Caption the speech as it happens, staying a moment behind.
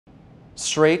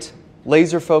straight,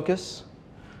 laser focus,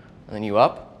 and then you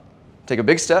up, take a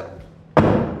big step,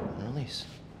 and release,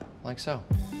 like so.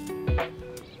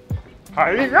 All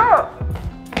right,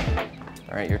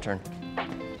 your turn.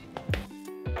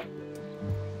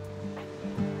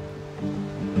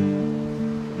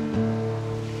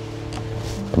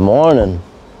 Good morning.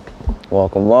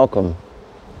 Welcome, welcome.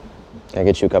 Can I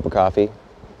get you a cup of coffee?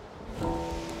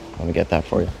 Let me get that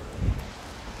for you.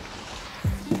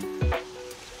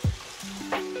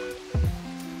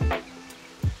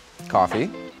 Coffee.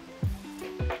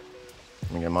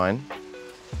 Let me get mine.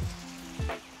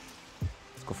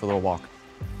 Let's go for a little walk.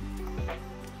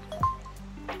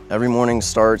 Every morning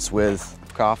starts with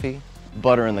coffee,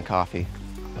 butter in the coffee.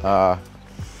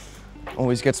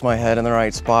 Always gets my head in the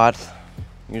right spot.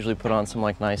 Usually put on some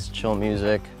like nice chill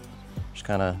music, just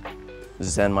kind of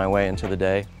zen my way into the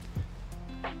day.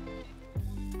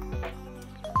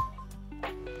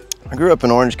 I grew up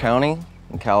in Orange County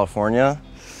in California,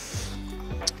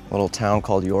 a little town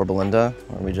called Yorba Linda,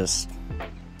 where we just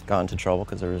got into trouble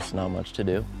because there was not much to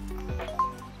do.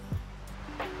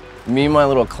 Me and my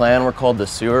little clan were called the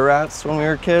sewer rats when we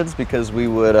were kids because we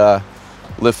would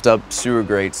lift up sewer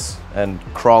grates and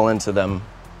crawl into them.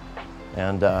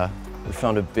 And we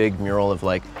found a big mural of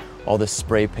like all this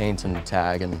spray paint and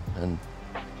tag and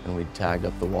we tagged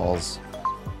up the walls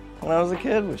when I was a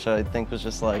kid, which I think was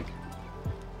just like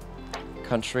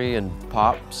country and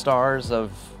pop stars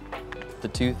of the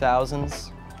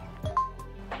 2000s.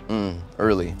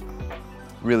 Early,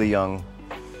 really young.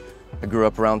 I grew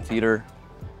up around theater.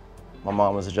 My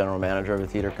mom was a general manager of a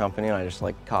theater company and I just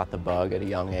like caught the bug at a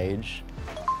young age.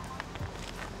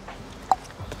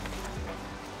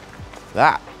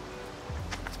 That.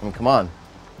 I mean, come on.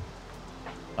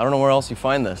 I don't know where else you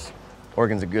find this.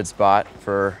 Oregon's a good spot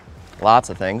for lots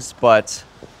of things, but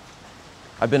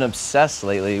I've been obsessed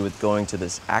lately with going to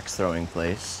this axe throwing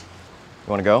place. You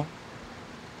wanna go?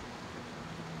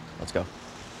 Let's go.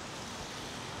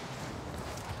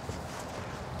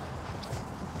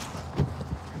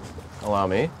 Allow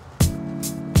me.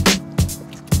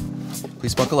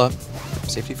 Please buckle up.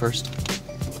 Safety first.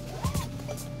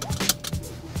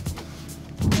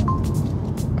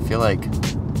 I feel like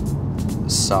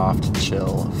soft,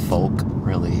 chill folk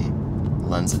really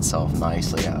lends itself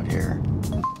nicely out here.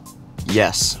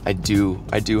 Yes, I do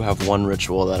have one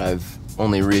ritual that I've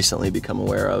only recently become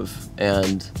aware of,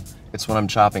 and it's when I'm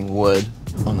chopping wood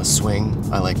on the swing.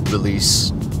 I like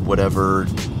release whatever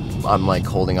I'm like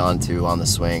holding on to on the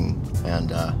swing,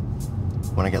 and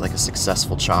when I get like a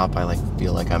successful chop, I like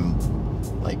feel like I'm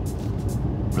like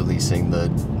releasing the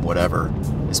whatever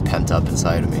is pent up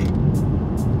inside of me.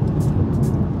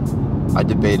 I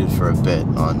debated for a bit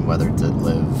on whether to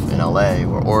live in LA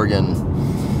or Oregon.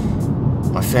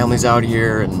 My family's out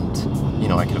here and, you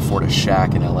know, I can afford a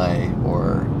shack in LA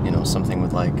or, you know, something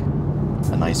with like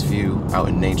a nice view out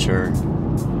in nature.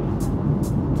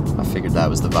 I figured that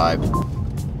was the vibe.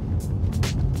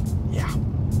 Yeah.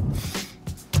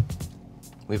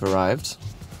 We've arrived.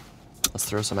 Let's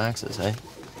throw some axes, eh?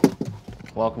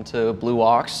 Welcome to Blue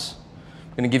Ox.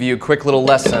 I'm gonna give you a quick little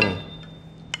lesson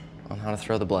on how to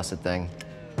throw the blessed thing.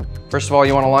 First of all,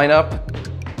 you want to line up,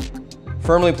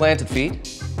 firmly planted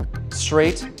feet,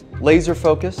 straight, laser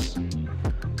focus,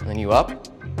 and then you up,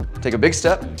 take a big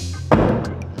step, and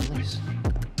release,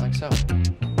 like so.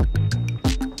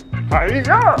 All right, your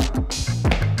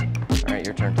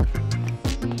turn.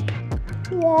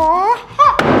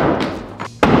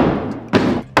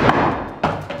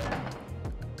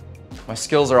 My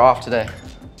skills are off today.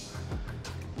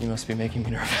 You must be making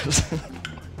me nervous.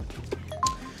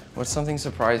 What's something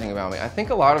surprising about me? I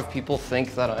think a lot of people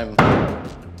think that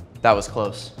that was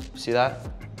close. See that?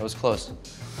 That was close.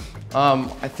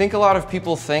 I think a lot of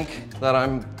people think that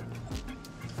I'm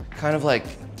kind of like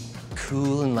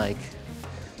cool and like,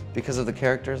 because of the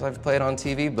characters I've played on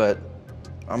TV, but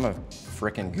I'm a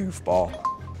frickin' goofball.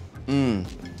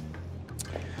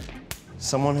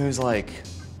 Someone who's like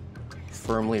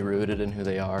firmly rooted in who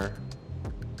they are.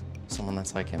 Someone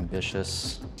that's like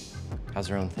ambitious, has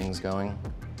their own things going.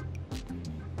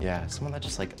 Yeah, someone that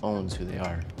just like owns who they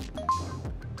are.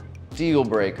 Deal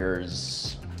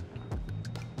breakers.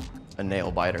 A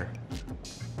nail biter.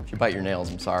 If you bite your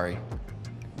nails, I'm sorry.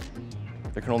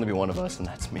 There can only be one of us, and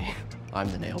that's me.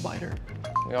 I'm the nail biter.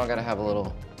 We all gotta have a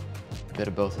little bit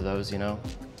of both of those, you know?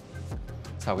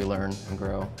 That's how we learn and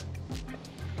grow.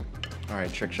 All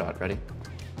right, trick shot, ready?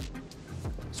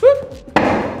 Swoop!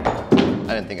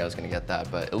 I didn't think I was gonna get that,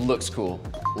 but it looks cool,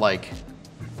 like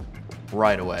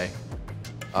right away.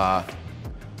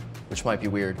 Which might be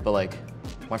weird, but like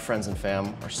my friends and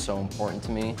fam are so important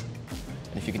to me.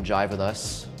 And if you can jive with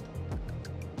us,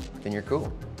 then you're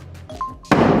cool.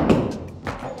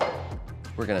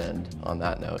 We're gonna end on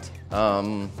that note.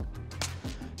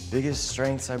 Biggest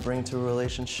strengths I bring to a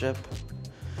relationship?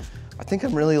 I think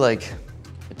I'm really like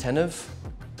attentive,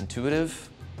 intuitive,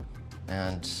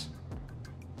 and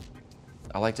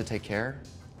I like to take care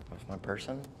of my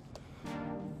person.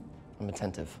 I'm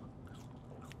attentive.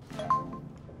 I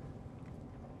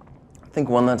think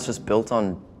one that's just built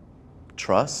on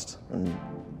trust and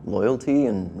loyalty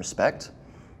and respect.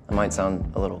 That might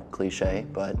sound a little cliche,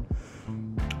 but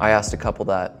I asked a couple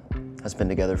that has been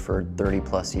together for 30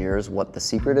 plus years what the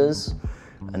secret is,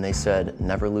 and they said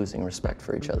never losing respect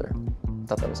for each other.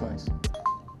 Thought that was nice.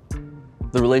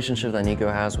 The relationship that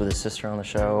Nico has with his sister on the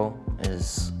show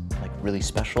is like really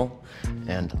special,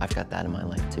 and I've got that in my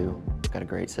life too. I've got a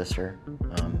great sister.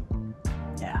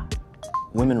 Yeah.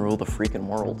 Women rule the freaking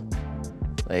world.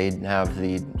 They have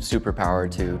the superpower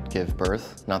to give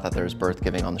birth. Not that there's birth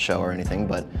giving on the show or anything,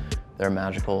 but they're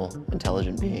magical,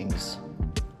 intelligent beings.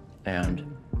 And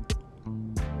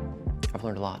I've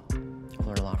learned a lot. I've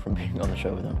learned a lot from being on the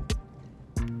show with them.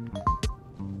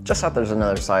 Just thought there's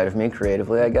another side of me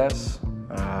creatively, I guess.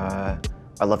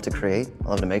 I love to create. I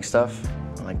love to make stuff.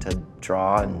 I like to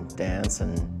draw and dance,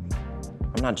 and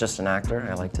I'm not just an actor.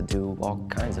 I like to do all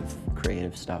kinds of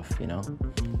creative stuff, you know?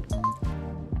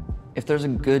 If there's a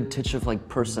good titch of like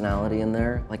personality in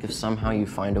there, like if somehow you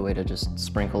find a way to just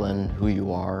sprinkle in who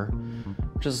you are,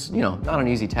 which is, you know, not an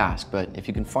easy task, but if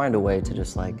you can find a way to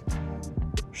just like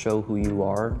show who you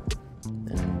are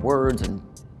in words and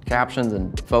captions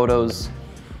and photos,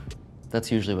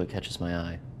 that's usually what catches my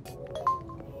eye.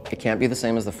 It can't be the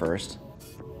same as the first.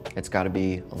 It's gotta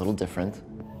be a little different.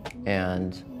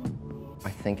 And I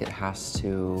think it has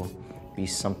to be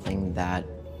something that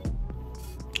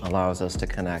allows us to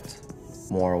connect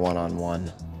more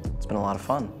one-on-one. It's been a lot of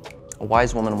fun. A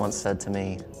wise woman once said to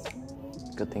me,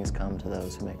 good things come to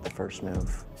those who make the first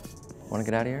move. Wanna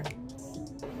get out of here?